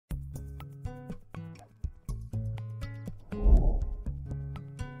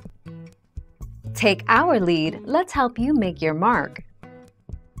Take our lead, let's help you make your mark.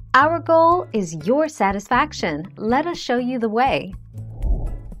 Our goal is your satisfaction. Let us show you the way.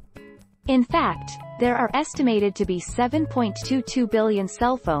 In fact, there are estimated to be 7.22 billion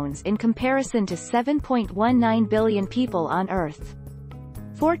cell phones in comparison to 7.19 billion people on Earth.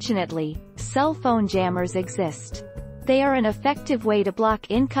 Fortunately, cell phone jammers exist. They are an effective way to block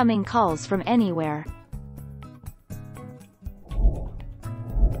incoming calls from anywhere.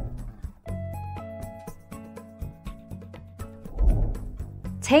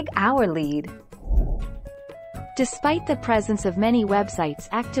 Take our lead. Despite the presence of many websites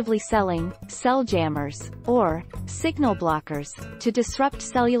actively selling cell jammers, or signal blockers, to disrupt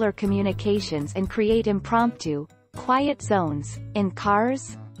cellular communications and create impromptu, quiet zones, in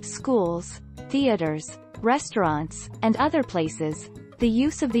cars, schools, theaters, restaurants, and other places, the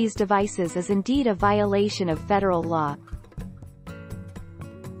use of these devices is indeed a violation of federal law.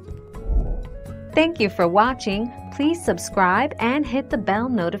 Thank you for watching. Please subscribe and hit the bell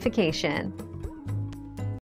notification.